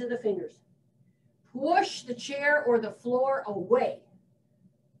the pads of the fingers. Push the chair or the floor away.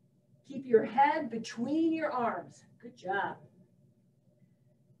 Keep your head between your arms. Good job.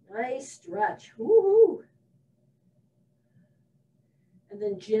 Nice stretch. Woo-hoo.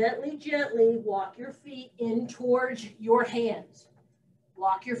 And then gently, gently walk your feet in towards your hands.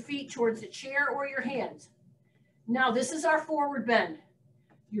 Walk your feet towards the chair or your hands. Now, this is our forward bend.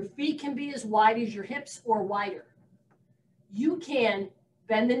 Your feet can be as wide as your hips or wider. You can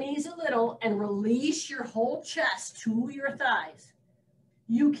bend the knees a little and release your whole chest to your thighs.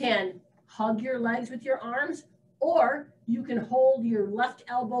 You can hug your legs with your arms, or you can hold your left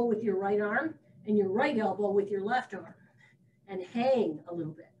elbow with your right arm and your right elbow with your left arm and hang a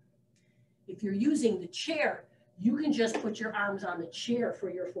little bit. If you're using the chair, you can just put your arms on the chair for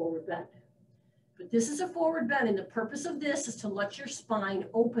your forward bend. But this is a forward bend, and the purpose of this is to let your spine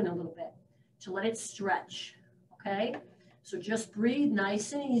open a little bit, to let it stretch, okay? So just breathe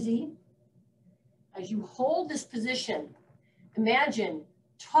nice and easy. As you hold this position, imagine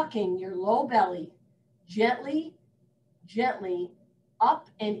tucking your low belly gently, gently up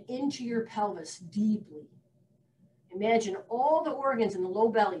and into your pelvis deeply. Imagine all the organs in the low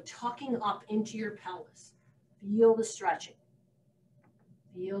belly tucking up into your pelvis. Feel the stretching.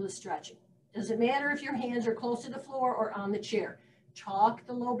 Feel the stretching. Doesn't matter if your hands are close to the floor or on the chair. Tuck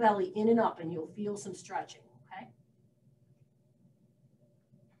the low belly in and up and you'll feel some stretching, okay?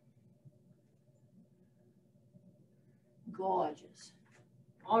 Gorgeous.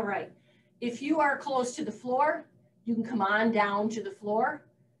 All right. If you are close to the floor, you can come on down to the floor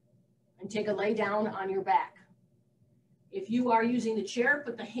and take a lay down on your back. If you are using the chair,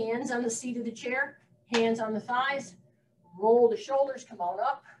 put the hands on the seat of the chair, hands on the thighs, roll the shoulders, come on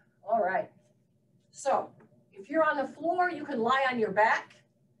up. All right. So if you're on the floor, you can lie on your back.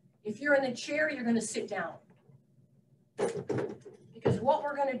 If you're in the chair, you're going to sit down. Because what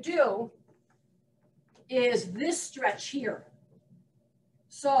we're going to do is this stretch here.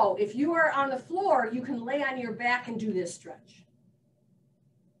 So if you are on the floor, you can lay on your back and do this stretch.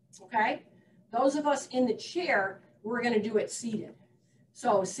 Okay? Those of us in the chair, we're going to do it seated.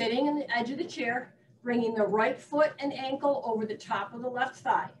 So sitting in the edge of the chair, bringing the right foot and ankle over the top of the left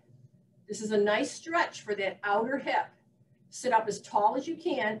thigh. This is a nice stretch for that outer hip. Sit up as tall as you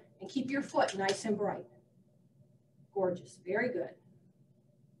can and keep your foot nice and bright. Gorgeous. Very good.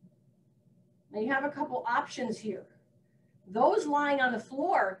 Now you have a couple options here. Those lying on the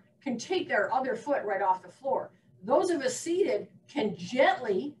floor can take their other foot right off the floor. Those of us seated can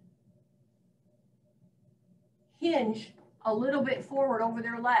gently hinge a little bit forward over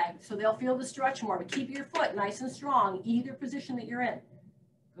their leg so they'll feel the stretch more, but keep your foot nice and strong, either position that you're in.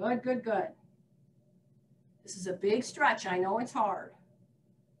 Good, good, good. This is a big stretch. I know it's hard.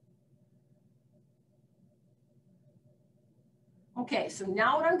 Okay, so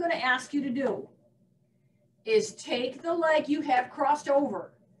now what I'm going to ask you to do is take the leg you have crossed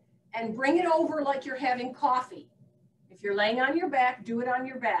over and bring it over like you're having coffee. If you're laying on your back, do it on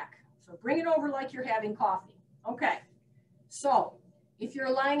your back. So bring it over like you're having coffee. Okay, so if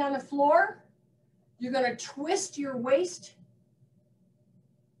you're lying on the floor, you're going to twist your waist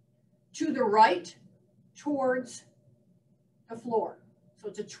to the right towards the floor. So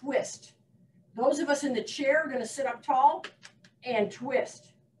it's a twist. Those of us in the chair are going to sit up tall and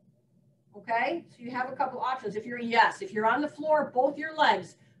twist. Okay, so you have a couple options. If you're on the floor, both your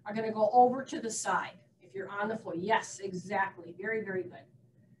legs are going to go over to the side. If you're on the floor, yes, exactly. Very, very good.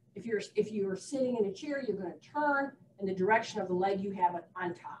 If you're sitting in a chair, you're going to turn in the direction of the leg you have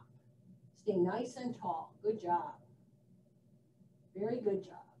on top. Stay nice and tall. Good job. Very good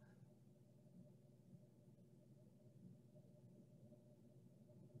job.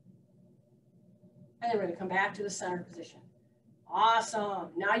 And then we're going to come back to the center position. Awesome.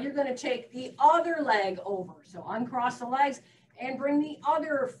 Now you're going to take the other leg over. So uncross the legs and bring the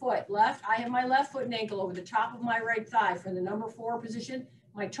other foot left. I have my left foot and ankle over the top of my right thigh for the number 4 position.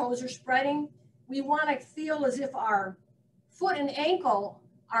 My toes are spreading. We want to feel as if our foot and ankle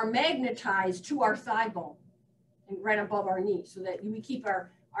are magnetized to our thigh bone and right above our knee so that we keep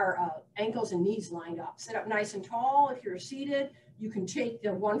our ankles and knees lined up. Sit up nice and tall. If you're seated, you can take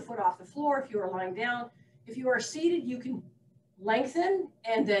the one foot off the floor. If you are lying down, if you are seated, you can lengthen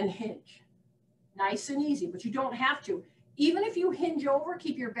and then hinge. Nice and easy, but you don't have to. Even if you hinge over,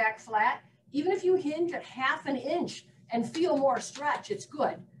 keep your back flat. Even if you hinge at 1/2 inch and feel more stretch, it's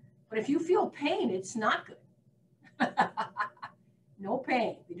good. But if you feel pain, it's not good. No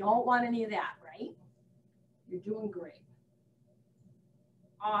pain. We don't want any of that, right? You're doing great.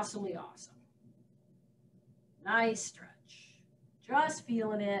 Awesomely awesome. Nice stretch. Just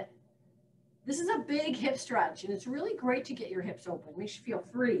feeling it. This is a big hip stretch, and it's really great to get your hips open. Makes you feel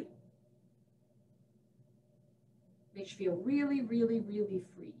free. Makes you feel really, really, really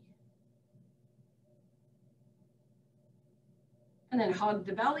free. And then hug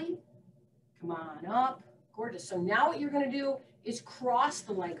the belly. Come on up. Gorgeous. So now what you're going to do is cross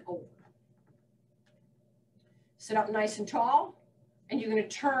the leg over. Sit up nice and tall, and you're going to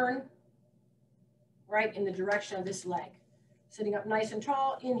turn right in the direction of this leg. Sitting up nice and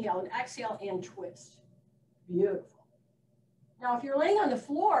tall, inhale and exhale and twist. Beautiful. Now, if you're laying on the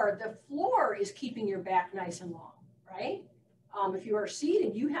floor is keeping your back nice and long, right? If you are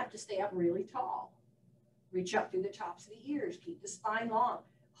seated, you have to stay up really tall. Reach up through the tops of the ears, keep the spine long.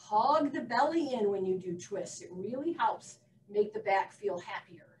 Hug the belly in when you do twists. It really helps make the back feel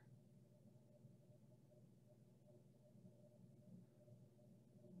happier.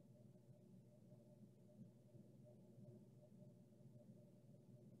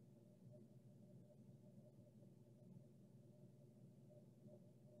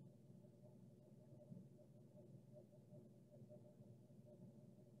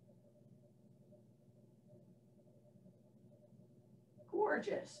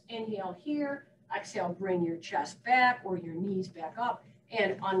 Gorgeous. Inhale here. Exhale, bring your chest back or your knees back up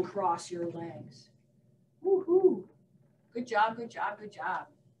and uncross your legs. Woohoo. Good job, good job, good job.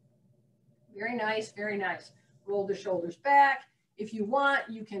 Very nice, very nice. Roll the shoulders back. If you want,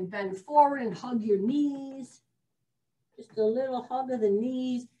 you can bend forward and hug your knees. Just a little hug of the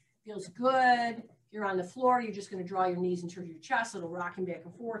knees. Feels good. If you're on the floor, you're just going to draw your knees into your chest, a little rocking back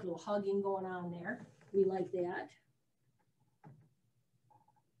and forth, a little hugging going on there. We like that.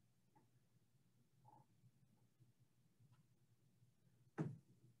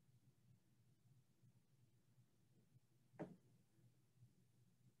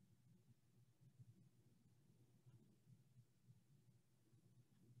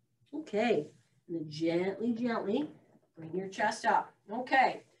 Okay, and then gently, gently bring your chest up.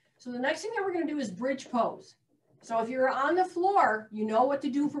 Okay, so the next thing that we're going to do is bridge pose. So if you're on the floor, you know what to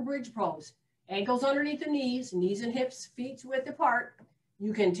do for bridge pose. Ankles underneath the knees, knees and hips, feet width apart.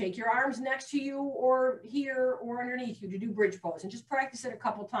 You can take your arms next to you or here or underneath you to do bridge pose and just practice it a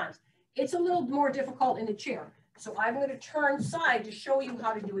couple times. It's a little more difficult in the chair. So I'm going to turn side to show you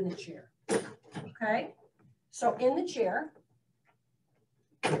how to do in the chair. Okay, so in the chair,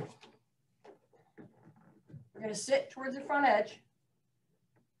 we're going to sit towards the front edge,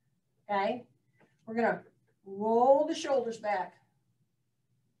 okay? We're going to roll the shoulders back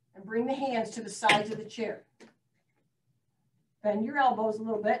and bring the hands to the sides of the chair. Bend your elbows a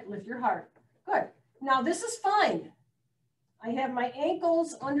little bit, lift your heart. Good. Now this is fine. I have my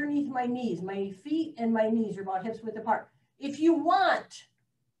ankles underneath my knees. My feet and my knees are about hips width apart. If you want,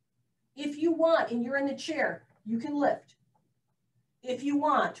 and you're in the chair, you can lift. If you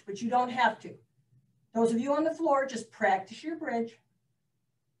want, but you don't have to. Those of you on the floor, just practice your bridge.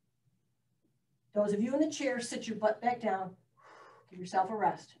 Those of you in the chair, sit your butt back down. Give yourself a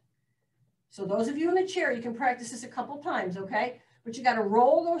rest. So those of you in the chair, you can practice this a couple times, okay? But you got to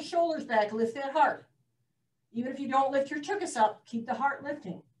roll those shoulders back, lift that heart. Even if you don't lift your tuchus up, keep the heart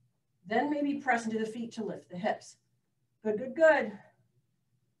lifting. Then maybe press into the feet to lift the hips. Good, good, good.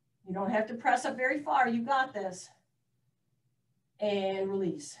 You don't have to press up very far. You got this. And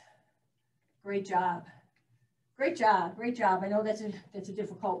release. Great job. Great job. Great job. I know that's a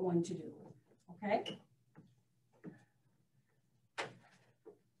difficult one to do. Okay.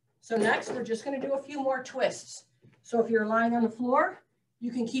 So next, we're just going to do a few more twists. So if you're lying on the floor,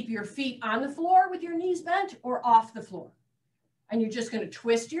 you can keep your feet on the floor with your knees bent or off the floor. And you're just going to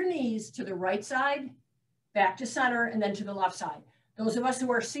twist your knees to the right side, back to center, and then to the left side. Those of us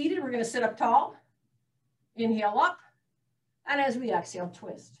who are seated, we're going to sit up tall. Inhale up. And as we exhale,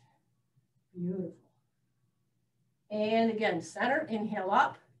 twist. Beautiful. And again, center, inhale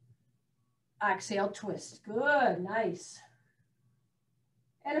up. Exhale, twist. Good, nice.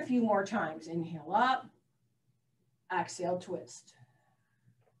 And a few more times. Inhale up. Exhale, twist.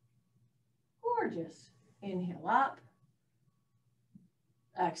 Gorgeous. Inhale up.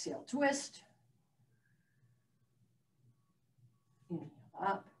 Exhale, twist. Inhale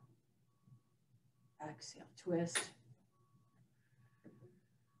up. Exhale, twist.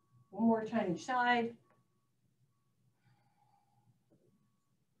 One more time each side.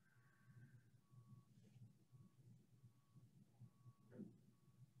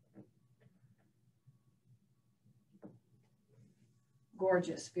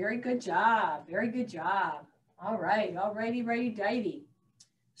 Gorgeous. Very good job. Very good job. All right. All righty, righty, tighty.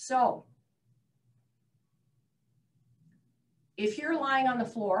 So if you're lying on the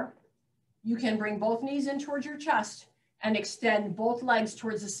floor, you can bring both knees in towards your chest and extend both legs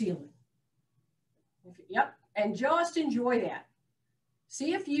towards the ceiling. Yep. And just enjoy that.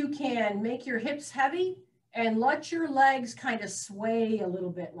 See if you can make your hips heavy and let your legs kind of sway a little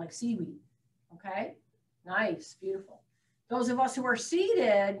bit like seaweed. Okay. Nice. Beautiful. Those of us who are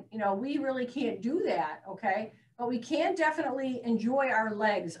seated, you know, we really can't do that, okay? But we can definitely enjoy our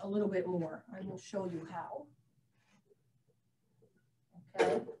legs a little bit more. I will show you how.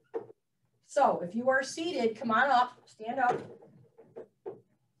 Okay. So if you are seated, come on up, stand up.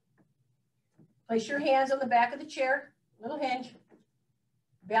 Place your hands on the back of the chair, little hinge.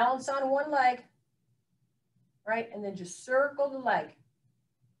 Balance on one leg, right? And then just circle the leg.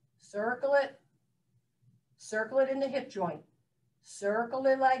 Circle it in the hip joint. Circle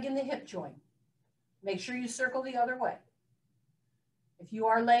the leg in the hip joint. Make sure you circle the other way. If you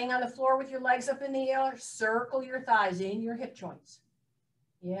are laying on the floor with your legs up in the air, circle your thighs in your hip joints.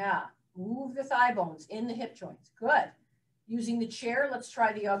 Yeah, move the thigh bones in the hip joints. Good. Using the chair, let's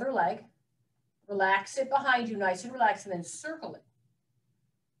try the other leg. Relax it behind you, nice and relaxed, and then circle it.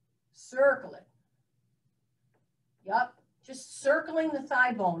 Circle it. Yep, just circling the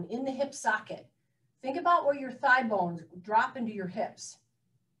thigh bone in the hip socket. Think about where your thigh bones drop into your hips.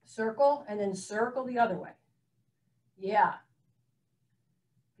 Circle and then circle the other way. Yeah.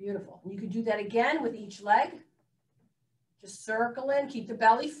 Beautiful. And you can do that again with each leg. Just circle in, keep the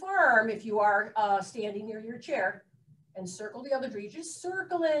belly firm if you are standing near your chair, and circle the other three. Just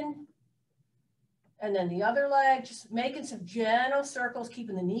circle in. And then the other leg, just making some gentle circles,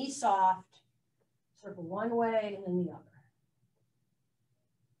 keeping the knee soft. Circle one way and then the other.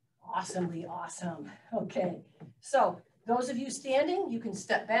 Awesomely awesome. Okay, so those of you standing, you can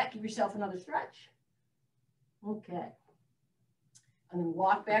step back, give yourself another stretch. Okay. And then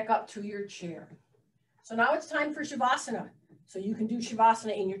walk back up to your chair. So now it's time for Shavasana. So you can do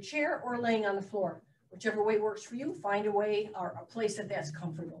Shavasana in your chair or laying on the floor. Whichever way works for you, find a way or a place that's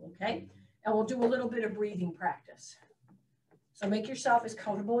comfortable, okay? And we'll do a little bit of breathing practice. So make yourself as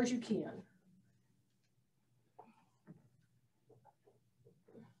comfortable as you can.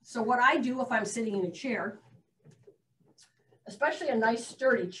 So what I do if I'm sitting in a chair, especially a nice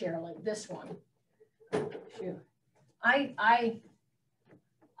sturdy chair like this one, I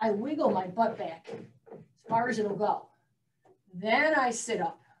wiggle my butt back as far as it'll go. Then I sit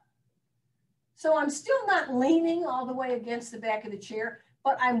up. So I'm still not leaning all the way against the back of the chair,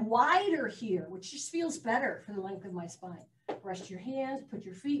 but I'm wider here, which just feels better for the length of my spine. Rest your hands, put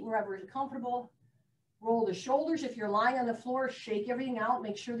your feet wherever is comfortable. Roll the shoulders. If you're lying on the floor, shake everything out.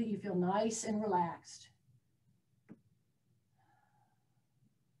 Make sure that you feel nice and relaxed.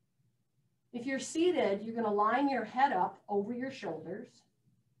 If you're seated, you're going to line your head up over your shoulders,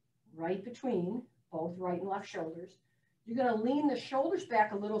 right between both right and left shoulders. You're going to lean the shoulders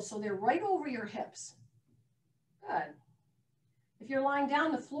back a little so they're right over your hips. Good. If you're lying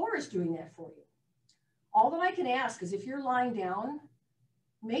down, the floor is doing that for you. All that I can ask is if you're lying down,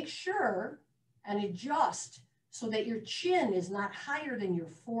 make sure and adjust so that your chin is not higher than your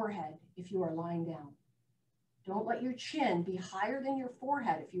forehead if you are lying down. Don't let your chin be higher than your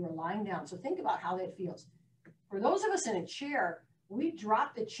forehead if you are lying down. So think about how that feels. For those of us in a chair, we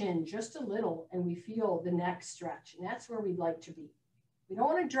drop the chin just a little and we feel the neck stretch. And that's where we'd like to be. We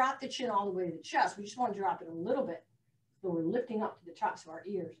don't want to drop the chin all the way to the chest. We just want to drop it a little bit. So we're lifting up to the tops of our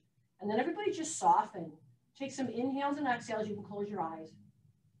ears. And then everybody just soften. Take some inhales and exhales. You can close your eyes.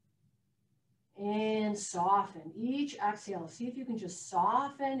 And soften. Each exhale. See if you can just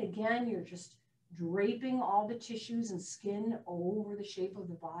soften. Again, you're just draping all the tissues and skin over the shape of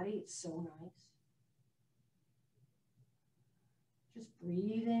the body. It's so nice. Just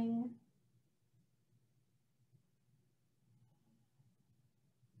breathing.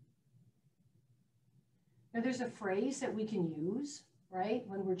 Now there's a phrase that we can use, right?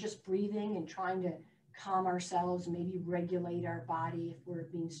 When we're just breathing and trying to calm ourselves, maybe regulate our body if we're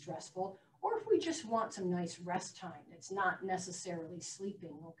being stressful, or if we just want some nice rest time. It's not necessarily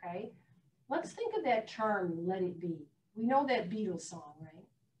sleeping, okay? Let's think of that term, let it be. We know that Beatles song, right?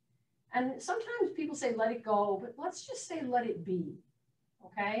 And sometimes people say, let it go, but let's just say, let it be,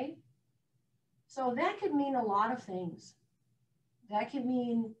 okay? So that could mean a lot of things. That could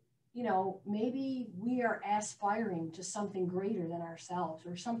mean, you know, maybe we are aspiring to something greater than ourselves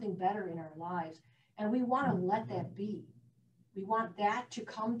or something better in our lives, and we want to let that be. We want that to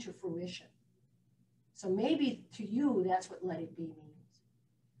come to fruition. So maybe to you, that's what let it be means.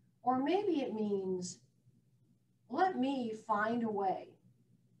 Or maybe it means, let me find a way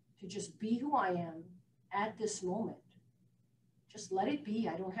to just be who I am at this moment. Just let it be.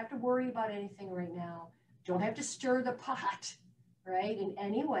 I don't have to worry about anything right now. Don't have to stir the pot, right? In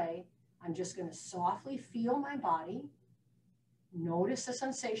any way, I'm just going to softly feel my body, notice the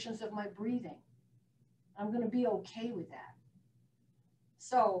sensations of my breathing. I'm going to be okay with that.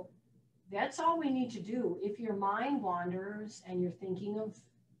 So that's all we need to do. If your mind wanders and you're thinking of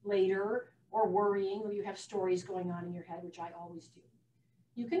later or worrying, or you have stories going on in your head, which I always do,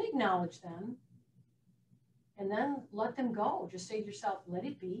 you can acknowledge them And then let them go. Just say to yourself, let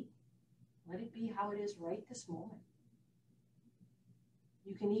it be. Let it be how it is right this moment.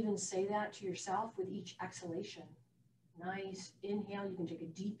 You can even say that to yourself with each exhalation. Nice inhale. You can take a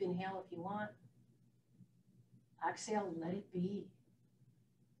deep inhale if you want. Exhale, let it be.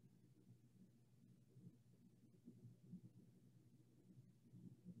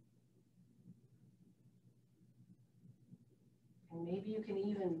 And maybe you can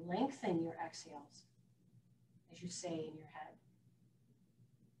even lengthen your exhales as you say in your head,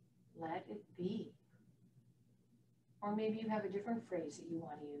 let it be. Or maybe you have a different phrase that you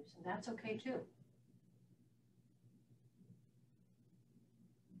want to use, and that's okay too.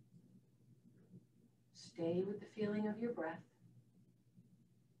 Stay with the feeling of your breath.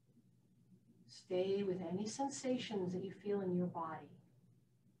 Stay with any sensations that you feel in your body.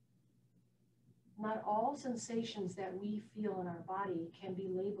 Not all sensations that we feel in our body can be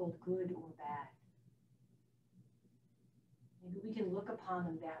labeled good or bad. Maybe we can look upon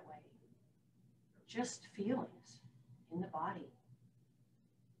them that way. Just feelings in the body.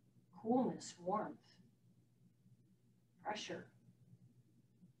 Coolness, warmth, pressure.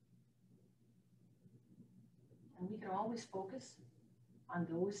 And we can always focus on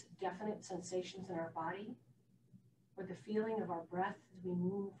those definite sensations in our body, or the feeling of our breath as we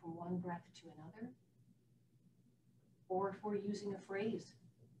move from one breath to another. Or if we're using a phrase,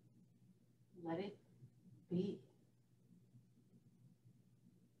 let it be.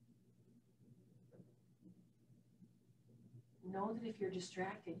 Know that if you're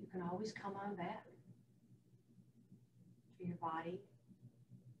distracted, you can always come on back to your body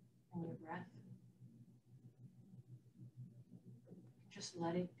and your breath. Just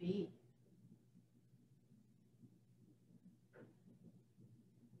let it be.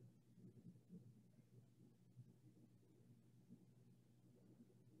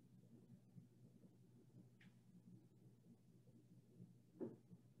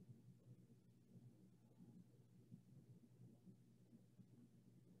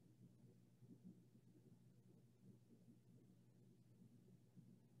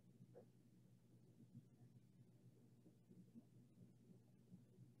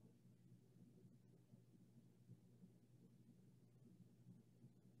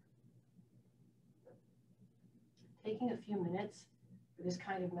 Taking a few minutes for this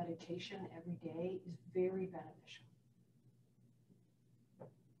kind of meditation every day is very beneficial.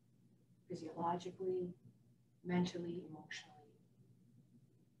 Physiologically, mentally, emotionally.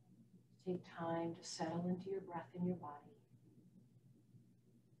 Take time to settle into your breath in your body.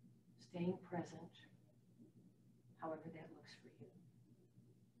 Staying present, however that looks for you.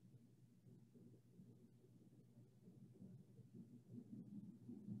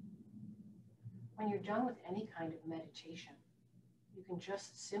 When you're done with any kind of meditation, you can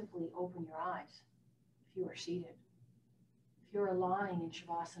just simply open your eyes if you are seated. If you're lying in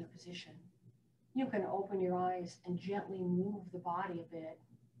Shavasana position, you can open your eyes and gently move the body a bit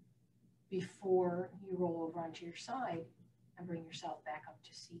before you roll over onto your side and bring yourself back up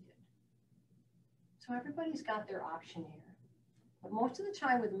to seated. So everybody's got their option here. But most of the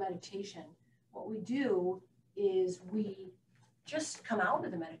time with meditation, what we do is we just come out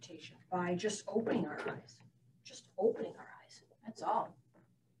of the meditation by just opening our eyes. Just opening our eyes. That's all.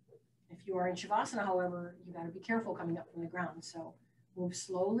 If you are in Shavasana, however, you got to be careful coming up from the ground. So move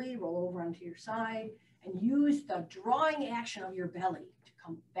slowly, roll over onto your side, and use the drawing action of your belly to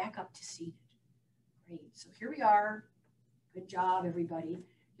come back up to seated. Great. So here we are. Good job, everybody. You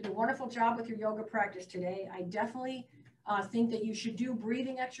did a wonderful job with your yoga practice today. I definitely think that you should do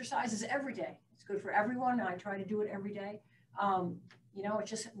breathing exercises every day. It's good for everyone. I try to do it every day. You know, it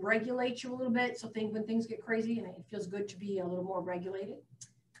just regulates you a little bit. So when things get crazy, and it feels good to be a little more regulated.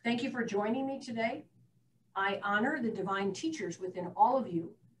 Thank you for joining me today. I honor the divine teachers within all of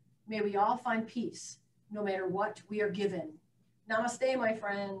you. May we all find peace, no matter what we are given. Namaste, my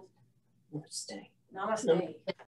friends. Namaste. Namaste.